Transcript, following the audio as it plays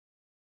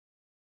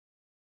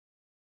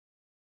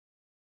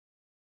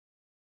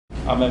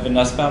I'm Evan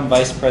Nussbaum,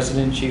 Vice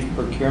President, Chief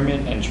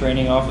Procurement and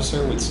Training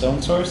Officer with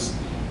StoneSource.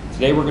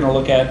 Today we're going to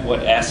look at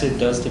what acid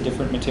does to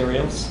different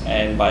materials,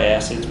 and by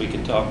acids we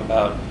can talk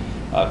about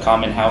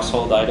common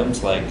household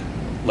items like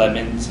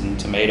lemons and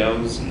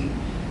tomatoes and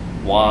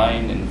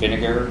wine and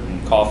vinegar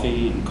and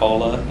coffee and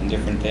cola and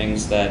different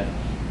things that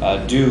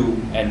do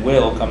and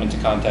will come into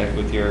contact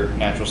with your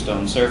natural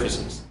stone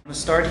surfaces. I'm going to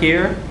start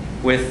here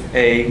with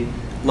a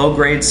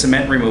low-grade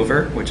cement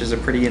remover, which is a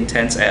pretty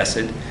intense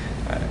acid.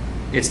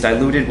 It's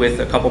diluted with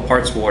a couple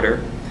parts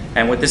water,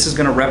 and what this is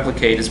going to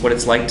replicate is what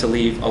it's like to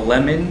leave a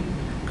lemon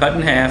cut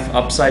in half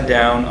upside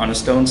down on a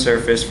stone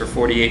surface for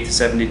 48 to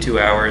 72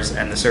 hours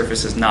and the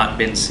surface has not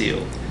been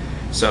sealed.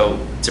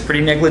 So it's a pretty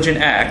negligent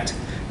act,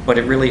 but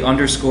it really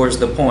underscores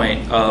the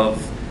point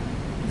of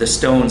the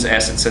stone's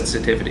acid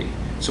sensitivity.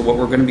 So what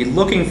we're going to be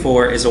looking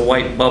for is a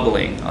white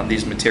bubbling on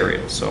these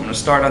materials. So I'm going to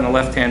start on the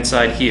left-hand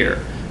side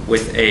here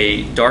with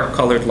a dark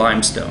colored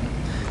limestone.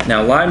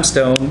 Now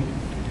limestone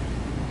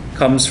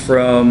comes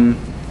from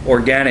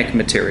organic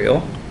material,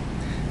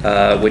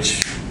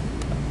 which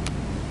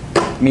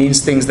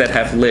means things that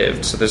have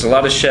lived. So there's a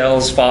lot of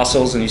shells,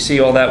 fossils, and you see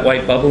all that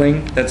white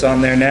bubbling that's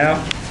on there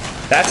now?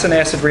 That's an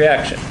acid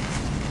reaction.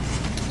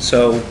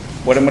 So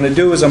what I'm going to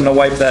do is I'm going to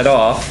wipe that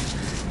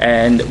off,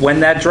 and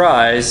when that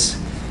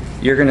dries,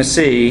 you're going to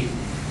see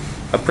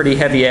a pretty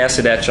heavy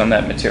acid etch on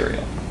that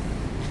material.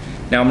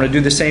 Now I'm going to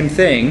do the same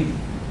thing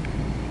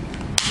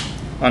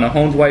on a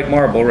honed white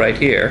marble right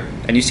here,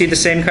 and you see the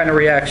same kind of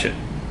reaction.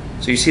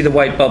 So you see the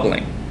white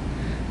bubbling.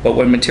 But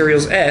when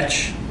materials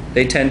etch,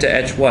 they tend to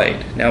etch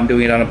white. Now I'm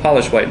doing it on a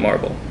polished white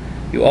marble.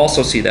 You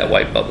also see that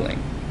white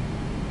bubbling.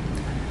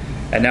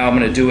 And now I'm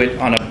going to do it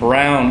on a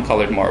brown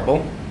colored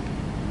marble,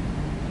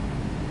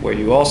 where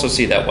you also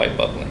see that white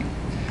bubbling.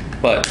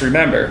 But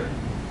remember,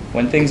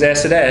 when things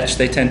acid etch,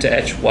 they tend to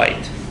etch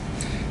white.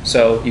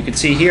 So you can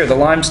see here the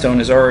limestone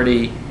is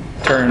already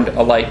turned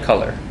a light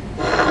color.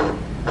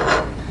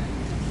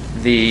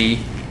 The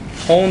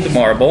honed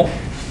marble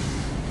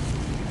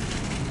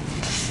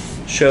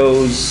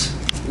shows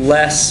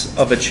less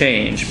of a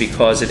change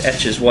because it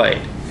etches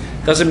white.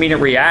 Doesn't mean it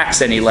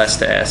reacts any less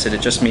to acid,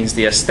 it just means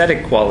the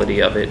aesthetic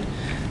quality of it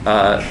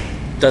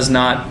does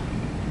not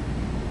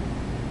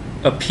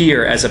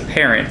appear as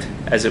apparent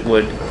as it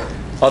would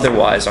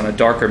otherwise on a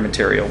darker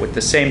material with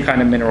the same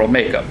kind of mineral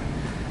makeup.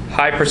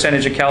 High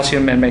percentage of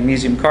calcium and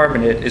magnesium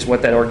carbonate is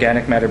what that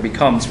organic matter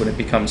becomes when it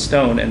becomes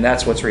stone, and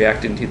that's what's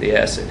reacting to the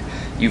acid.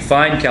 You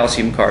find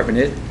calcium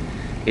carbonate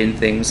in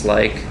things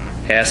like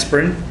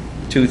aspirin,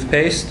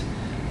 toothpaste,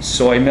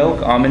 soy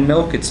milk, almond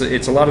milk. It's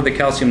a lot of the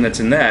calcium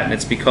that's in that, and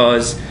it's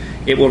because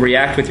it will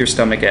react with your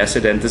stomach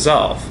acid and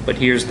dissolve. But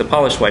here's the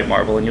polished white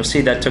marble, and you'll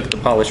see that took the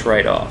polish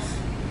right off.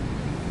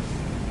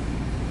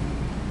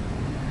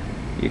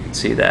 You can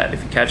see that.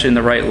 If you catch it in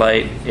the right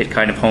light, it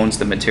kind of hones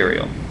the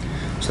material.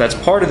 So that's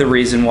part of the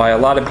reason why a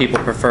lot of people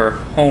prefer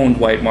honed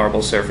white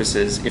marble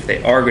surfaces if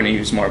they are going to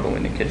use marble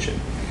in the kitchen.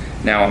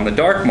 Now on the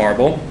dark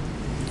marble,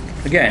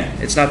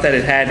 again, it's not that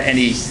it had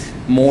any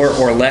more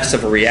or less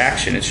of a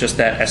reaction, it's just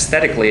that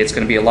aesthetically it's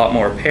going to be a lot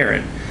more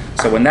apparent.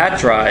 So when that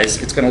dries,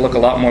 it's going to look a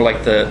lot more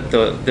like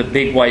the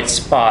big white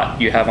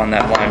spot you have on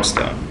that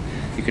limestone.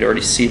 You could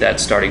already see that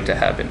starting to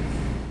happen.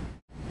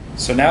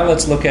 So now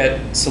let's look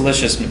at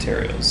siliceous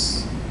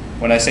materials.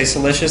 When I say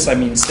siliceous, I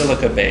mean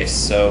silica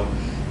based, so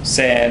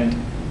sand,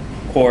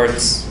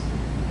 quartz,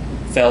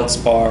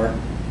 feldspar,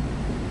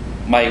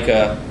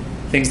 mica,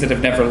 things that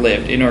have never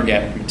lived,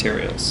 inorganic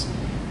materials.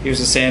 Here's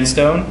a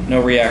sandstone,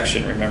 no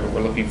reaction. Remember,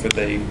 we're looking for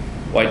the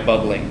white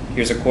bubbling.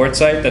 Here's a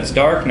quartzite that's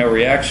dark, no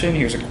reaction.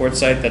 Here's a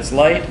quartzite that's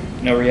light,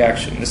 no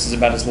reaction. This is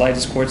about as light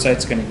as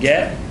quartzite's going to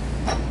get,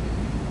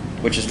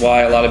 which is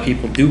why a lot of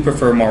people do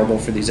prefer marble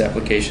for these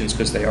applications,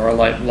 because they are a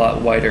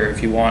lot whiter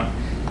if you want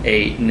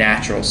a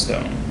natural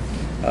stone.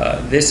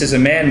 This is a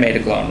man-made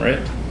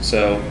agglomerate,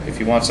 so if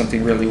you want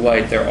something really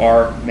white, there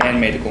are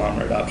man-made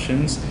agglomerate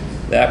options.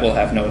 That will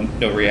have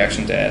no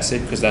reaction to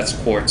acid, because that's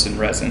quartz and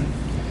resin.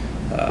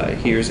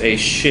 Here's a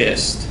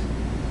schist,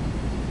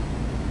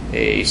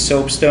 a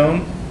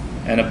soapstone,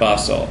 and a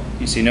basalt.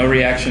 You see no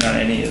reaction on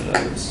any of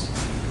those.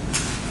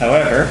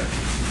 However,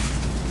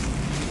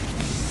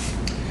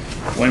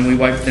 when we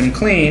wipe them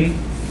clean,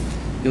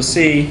 you'll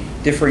see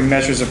differing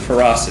measures of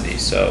porosity.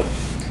 So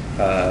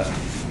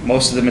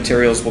most of the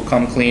materials will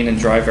come clean and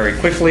dry very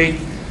quickly.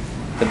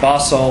 The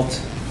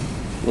basalt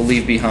will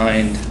leave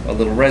behind a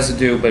little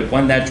residue, but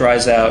when that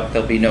dries out,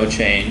 there'll be no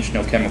change,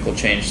 no chemical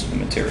change to the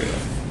material.